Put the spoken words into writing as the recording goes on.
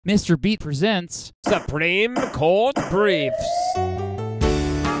Mr. Beat presents Supreme Court Briefs.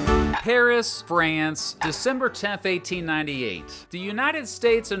 Paris, France, December 10th, 1898. The United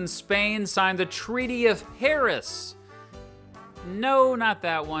States and Spain signed the Treaty of Paris. No, not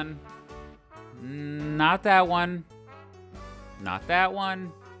that one. Not that one. Not that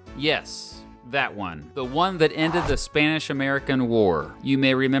one. Yes, that one. The one that ended the Spanish-American War. You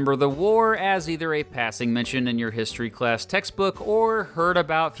may remember the war as either a passing mention in your history class textbook or heard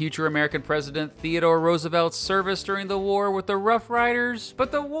about future American President Theodore Roosevelt's service during the war with the Rough Riders.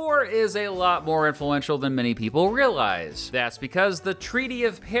 But the war is a lot more influential than many people realize. That's because the Treaty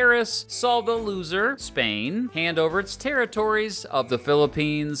of Paris saw the loser, Spain, hand over its territories of the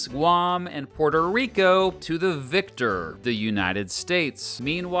Philippines, Guam, and Puerto Rico to the victor, the United States.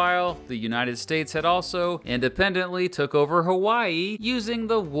 Meanwhile, the United States had also independently took over Hawaii, using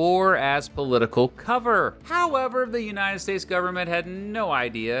the war as political cover. However, the United States government had no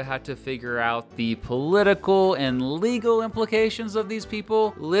idea how to figure out the political and legal implications of these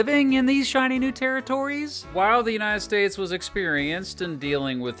people living in these shiny new territories. While the United States was experienced in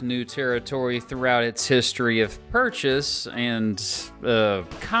dealing with new territory throughout its history of purchase and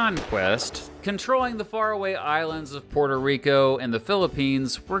conquest, controlling the faraway islands of Puerto Rico and the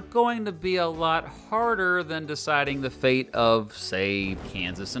Philippines were going to be a lot harder than deciding the fate of, say,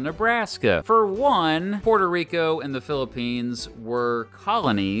 Kansas and Nebraska. For one, Puerto Rico and the Philippines were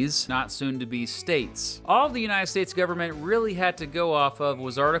colonies, not soon to be states. All the United States government really had to go off of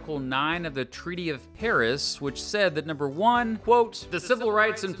was Article 9 of the Treaty of Paris, which said that number one, quote, the civil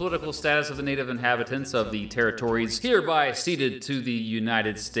rights and political status of the native inhabitants of the territories hereby ceded to the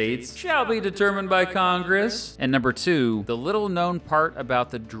United States shall be determined by Congress. And number two, the little known part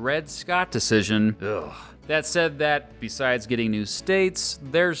about the Dred Scott decision, that said that, besides getting new states,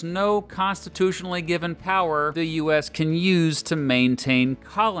 there's no constitutionally given power the U.S. can use to maintain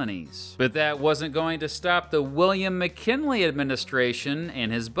colonies. But that wasn't going to stop the William McKinley administration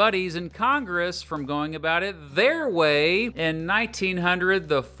and his buddies in Congress from going about it their way. In 1900,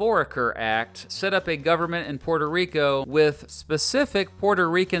 the Foraker Act set up a government in Puerto Rico with specific Puerto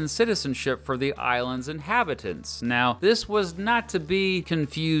Rican citizenship for the island's inhabitants. Now, this was not to be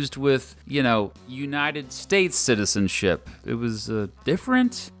confused with, United States citizenship. It was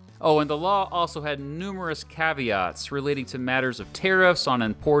different. Oh, and the law also had numerous caveats relating to matters of tariffs on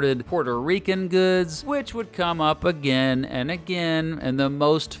imported Puerto Rican goods, which would come up again and again in the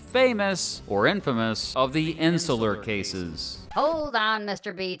most famous or infamous of the Insular cases. Hold on,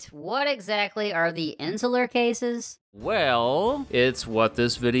 Mr. Beat. What exactly are the Insular cases? Well, it's what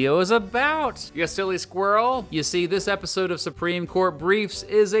this video is about, you silly squirrel. You see, this episode of Supreme Court Briefs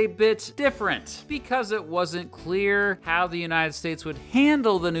is a bit different. Because it wasn't clear how the United States would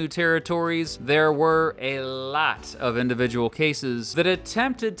handle the new territories, there were a lot of individual cases that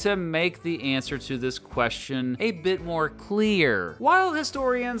attempted to make the answer to this question a bit more clear. While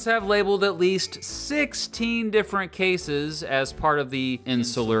historians have labeled at least 16 different cases as part of the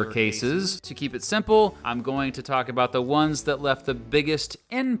Insular cases, to keep it simple, I'm going to talk about the ones that left the biggest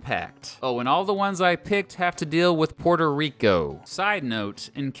impact. Oh, and all the ones I picked have to deal with Puerto Rico. Side note,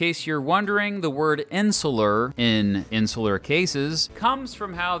 in case you're wondering, the word insular in Insular cases comes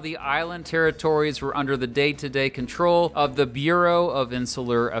from how the island territories were under the day-to-day control of the Bureau of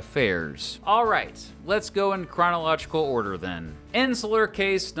Insular Affairs. All right, let's go in chronological order then. Insular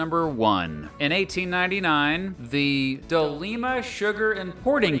case number one. In 1899, the Delima Sugar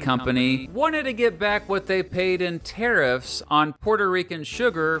Importing Company wanted to get back what they paid in tariffs on Puerto Rican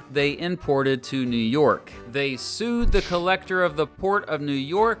sugar they imported to New York. They sued the collector of the Port of New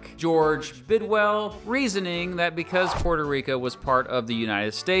York, George Bidwell, reasoning that because Puerto Rico was part of the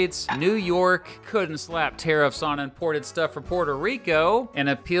United States, New York couldn't slap tariffs on imported stuff from Puerto Rico. An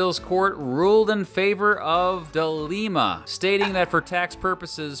appeals court ruled in favor of Delima, stating that for tax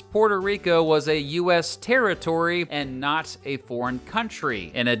purposes, Puerto Rico was a U.S. territory and not a foreign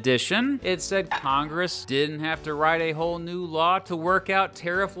country. In addition, it said Congress didn't have to write a whole new law to work out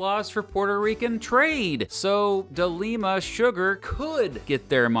tariff laws for Puerto Rican trade, so Delima Sugar could get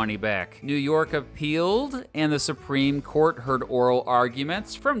their money back. New York appealed, and the Supreme Court heard oral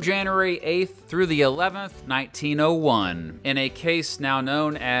arguments from January 8th through the 11th, 1901. In a case now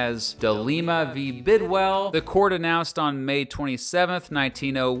known as Delima v. Bidwell, the court announced on May 27th,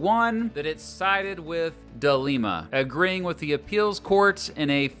 1901, that it sided with Delima, agreeing with the appeals court in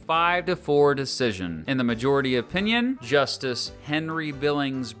a 5-4 decision. In the majority opinion, Justice Henry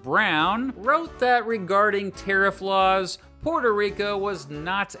Billings Brown wrote that regarding tariff laws, Puerto Rico was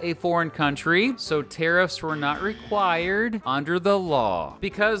not a foreign country, so tariffs were not required under the law.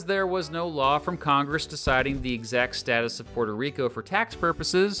 Because there was no law from Congress deciding the exact status of Puerto Rico for tax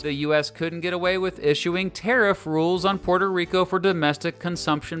purposes, the U.S. couldn't get away with issuing tariff rules on Puerto Rico for domestic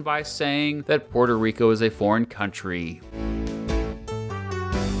consumption by saying that Puerto Rico is a foreign country.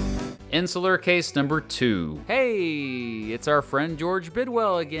 Insular case number 2. Hey, it's our friend George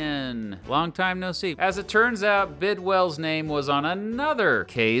Bidwell again. Long time no see. As it turns out, Bidwell's name was on another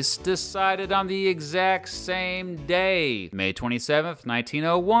case decided on the exact same day, May 27th,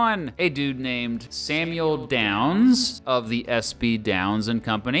 1901. A dude named Samuel Downs of the S.B. Downs and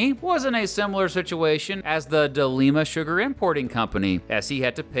Company was in a similar situation as the DeLima Sugar Importing Company, as he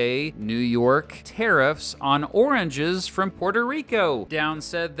had to pay New York tariffs on oranges from Puerto Rico. Downs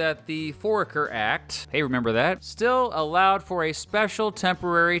said that the Foraker Act, hey, remember that, still allowed for a special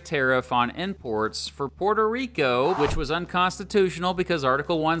temporary tariff on imports for Puerto Rico, which was unconstitutional because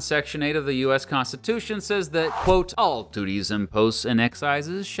Article 1, Section 8 of the U.S. Constitution says that, quote, all duties, imposts, and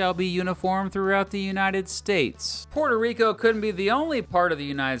excises shall be uniform throughout the United States. Puerto Rico couldn't be the only part of the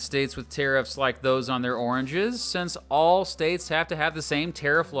United States with tariffs like those on their oranges, since all states have to have the same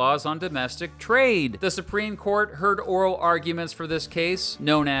tariff laws on domestic trade. The Supreme Court heard oral arguments for this case,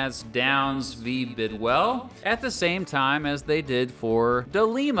 known as Downs v. Bidwell, at the same time as they did for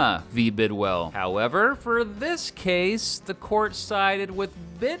DeLima v. Bidwell. However, for this case, the court sided with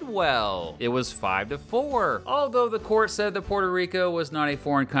Bidwell. It was 5-4. Although the court said that Puerto Rico was not a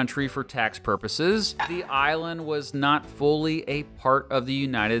foreign country for tax purposes, the island was not fully a part of the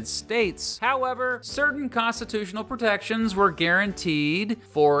United States. However, certain constitutional protections were guaranteed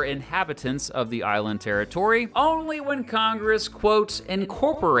for inhabitants of the island territory. Only when Congress, quote,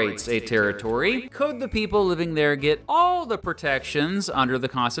 incorporates a territory could the people living there get all the protections under the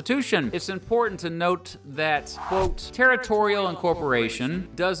Constitution. It's important to note that, quote, territorial incorporation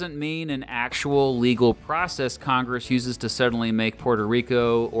doesn't mean an actual legal process Congress uses to suddenly make Puerto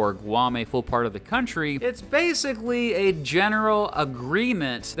Rico or Guam a full part of the country. It's basically a general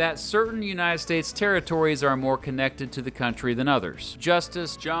agreement that certain United States territories are more connected to the country than others.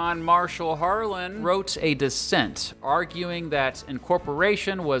 Justice John Marshall Harlan wrote a dissent arguing that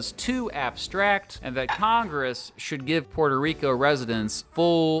incorporation was too abstract and that Congress should give Puerto Rico residents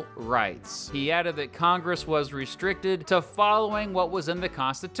full rights. He added that Congress was restricted to following what was in the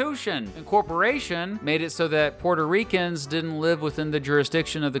Constitution. Incorporation made it so that Puerto Ricans didn't live within the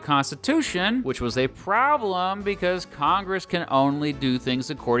jurisdiction of the Constitution, which was a problem because Congress can only do things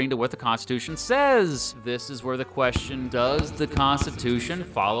according to what the Constitution says. This is where the question, does the Constitution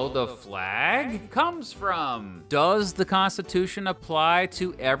follow the flag, comes from. Does the Constitution apply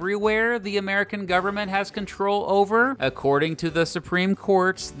to everywhere the American government has control over? According to the Supreme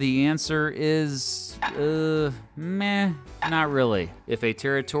Court, the answer is, meh. Not really. If a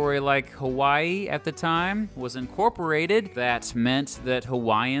territory like Hawaii at the time was incorporated, that meant that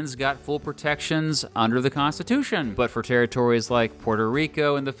Hawaiians got full protections under the Constitution. But for territories like Puerto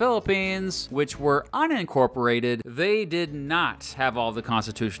Rico and the Philippines, which were unincorporated, they did not have all the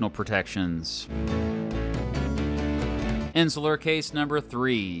constitutional protections. Insular case number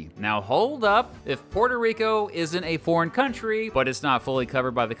 3. Now hold up, if Puerto Rico isn't a foreign country, but it's not fully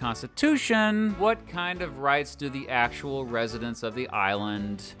covered by the Constitution, what kind of rights do the actual residents of the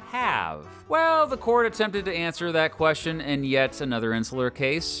island have? Well, the court attempted to answer that question in yet another insular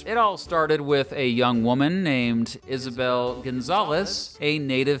case. It all started with a young woman named Isabel Gonzalez, a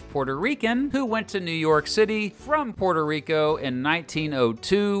native Puerto Rican who went to New York City from Puerto Rico in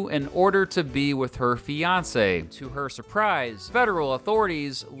 1902 in order to be with her fiancé. To her surprise, federal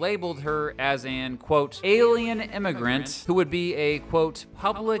authorities labeled her as an, quote, alien immigrant who would be a, quote,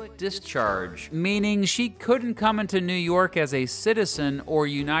 public discharge, meaning she couldn't come into New York as a citizen or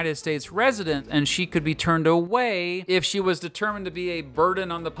United States resident, and she could be turned away if she was determined to be a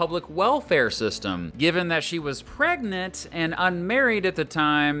burden on the public welfare system. Given that she was pregnant and unmarried at the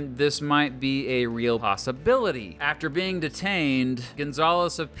time, this might be a real possibility. After being detained,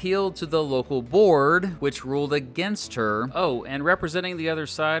 Gonzalez appealed to the local board, which ruled against her. Oh, and representing the other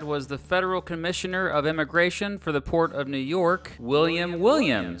side was the Federal Commissioner of Immigration for the Port of New York, William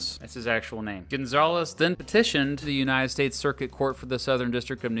Williams. That's his actual name. Gonzalez then petitioned the United States Circuit Court for the Southern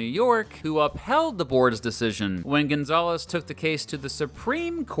District of New York, who upheld the board's decision. When Gonzalez took the case to the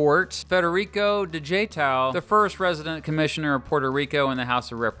Supreme Court, Federico de Jaital, the first resident commissioner of Puerto Rico in the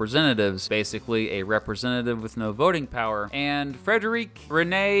House of Representatives, basically a representative with no voting power, and Frederic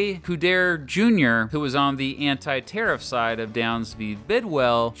Rene Couder Jr., who was on the anti-tariff side of Downs v.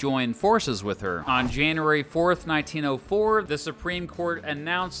 Bidwell, joined forces with her. On January 4th, 1904, the Supreme Court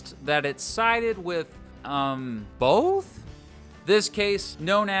announced that it sided with, both? This case,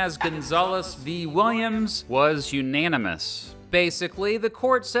 known as Gonzalez v. Williams, was unanimous. Basically, the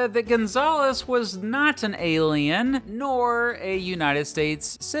court said that Gonzalez was not an alien, nor a United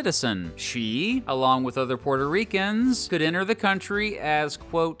States citizen. She, along with other Puerto Ricans, could enter the country as,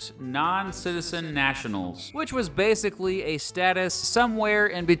 quote, non-citizen nationals, which was basically a status somewhere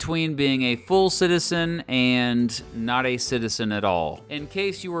in between being a full citizen and not a citizen at all. In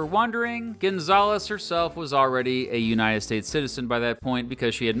case you were wondering, Gonzalez herself was already a United States citizen by that point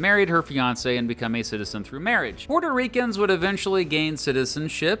because she had married her fiancé and become a citizen through marriage. Puerto Ricans would eventually gained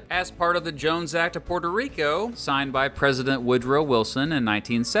citizenship as part of the Jones Act of Puerto Rico, signed by President Woodrow Wilson in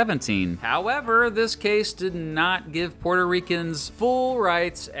 1917. However, this case did not give Puerto Ricans full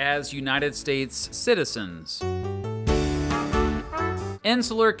rights as United States citizens.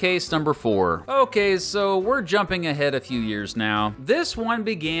 Insular case number 4. Okay, so we're jumping ahead a few years now. This one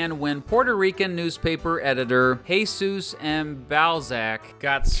began when Puerto Rican newspaper editor Jesus M. Balzac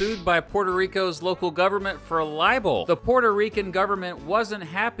got sued by Puerto Rico's local government for libel. The Puerto Rican government wasn't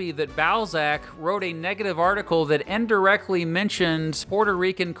happy that Balzac wrote a negative article that indirectly mentioned Puerto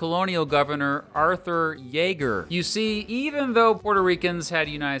Rican colonial governor Arthur Yeager. You see, even though Puerto Ricans had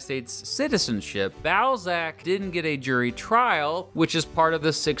United States citizenship, Balzac didn't get a jury trial, which is part of the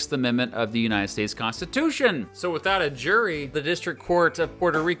 6th Amendment of the United States Constitution. So without a jury, the District Court of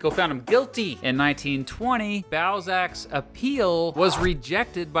Puerto Rico found him guilty. In 1920, Balzac's appeal was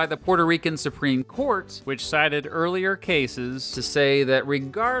rejected by the Puerto Rican Supreme Court, which cited earlier cases to say that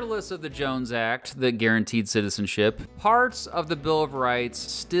regardless of the Jones Act that guaranteed citizenship, parts of the Bill of Rights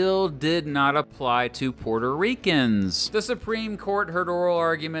still did not apply to Puerto Ricans. The Supreme Court heard oral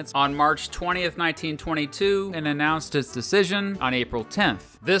arguments on March 20th, 1922, and announced its decision on April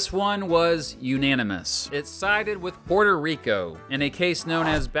 10th. This one was unanimous. It sided with Puerto Rico. In a case known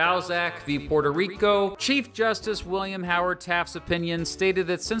as Balzac v. Puerto Rico, Chief Justice William Howard Taft's opinion stated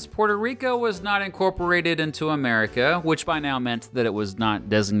that since Puerto Rico was not incorporated into America, which by now meant that it was not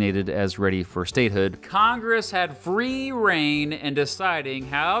designated as ready for statehood, Congress had free reign in deciding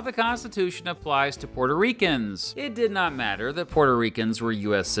how the Constitution applies to Puerto Ricans. It did not matter that Puerto Ricans were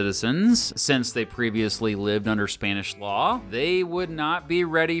U.S. citizens, since they previously lived under Spanish law. They would not be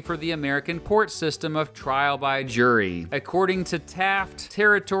ready for the American court system of trial by jury. According to Taft,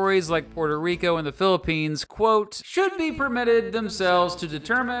 territories like Puerto Rico and the Philippines, quote, should be permitted themselves to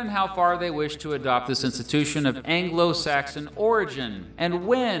determine how far they wish to adopt this institution of Anglo-Saxon origin and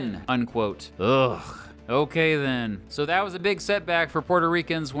when, unquote. Ugh. Okay then. So that was a big setback for Puerto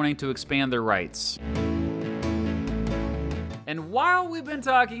Ricans wanting to expand their rights. And while we've been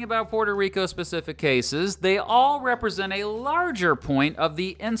talking about Puerto Rico specific cases, they all represent a larger point of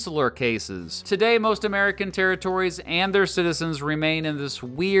the insular cases. Today, most American territories and their citizens remain in this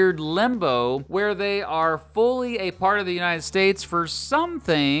weird limbo where they are fully a part of the United States for some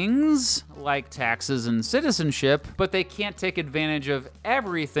things, like taxes and citizenship, but they can't take advantage of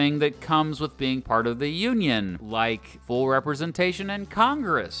everything that comes with being part of the Union, like full representation in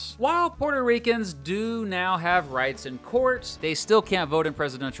Congress. While Puerto Ricans do now have rights in courts, they still can't vote in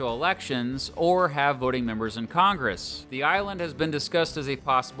presidential elections or have voting members in Congress. The island has been discussed as a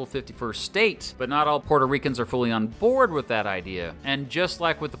possible 51st state, but not all Puerto Ricans are fully on board with that idea. And just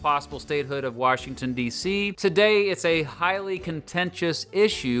like with the possible statehood of Washington, D.C., today it's a highly contentious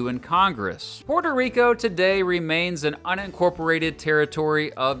issue in Congress. Puerto Rico today remains an unincorporated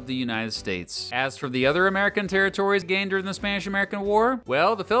territory of the United States. As for the other American territories gained during the Spanish-American War,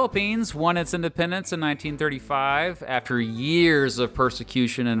 well, the Philippines won its independence in 1935 after years of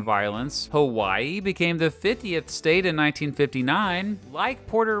persecution and violence. Hawaii became the 50th state in 1959. Like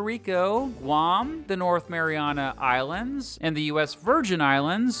Puerto Rico, Guam, the North Mariana Islands, and the U.S. Virgin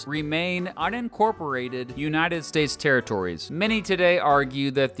Islands remain unincorporated United States territories. Many today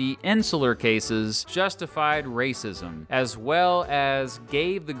argue that the insular cases justified racism, as well as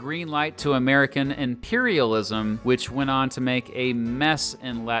gave the green light to American imperialism, which went on to make a mess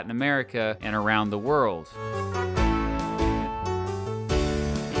in Latin America and around the world.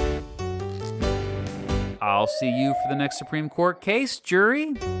 I'll see you for the next Supreme Court case,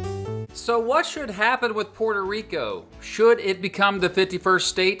 jury. So what should happen with Puerto Rico? Should it become the 51st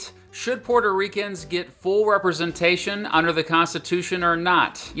state? Should Puerto Ricans get full representation under the Constitution or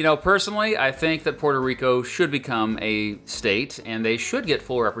not? You know, personally, I think that Puerto Rico should become a state and they should get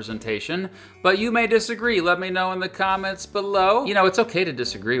full representation, but you may disagree. Let me know in the comments below. You know, it's okay to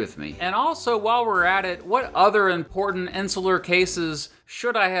disagree with me. And also, while we're at it, what other important insular cases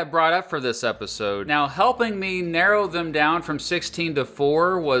should I have brought up for this episode? Now, helping me narrow them down from 16 to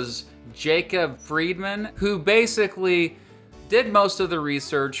 4 was Jacob Friedman, who basically did most of the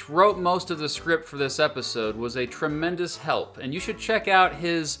research, wrote most of the script for this episode, was a tremendous help. And you should check out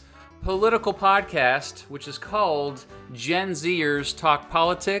his political podcast, which is called Gen Zers Talk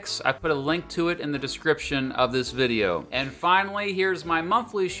Politics. I put a link to it in the description of this video. And finally, here's my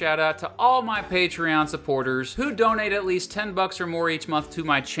monthly shout out to all my Patreon supporters who donate at least $10 or more each month to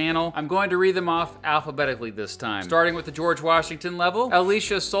my channel. I'm going to read them off alphabetically this time. Starting with the George Washington level: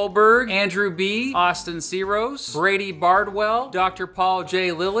 Alicia Solberg, Andrew B., Austin Seros, Brady Bardwell, Dr. Paul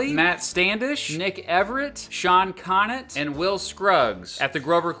J. Lilly, Matt Standish, Nick Everett, Sean Connett, and Will Scruggs. At the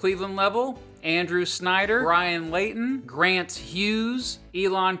Grover Cleveland level: Andrew Snyder, Brian Layton, Grant Hughes,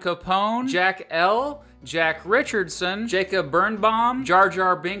 Elon Capone, Jack L., Jack Richardson, Jacob Birnbaum, Jar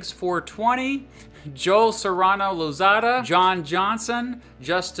Jar Binks 420, Joel Serrano Lozada, John Johnson,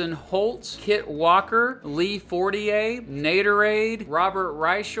 Justin Holt, Kit Walker, Lee Fortier, Naderade, Robert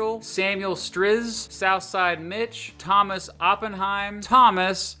Reichel, Samuel Striz, Southside Mitch, Thomas Oppenheim,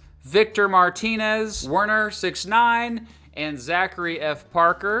 Thomas, Victor Martinez, Werner69, and Zachary F.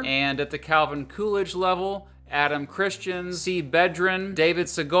 Parker. And at the Calvin Coolidge level: Adam Christian, C. Bedrin, David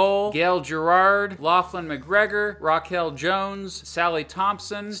Segal, Gail Gerard, Laughlin McGregor, Raquel Jones, Sally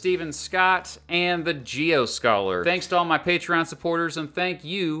Thompson, Stephen Scott, and the Geo Scholar. Thanks to all my Patreon supporters, and thank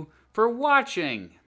you for watching.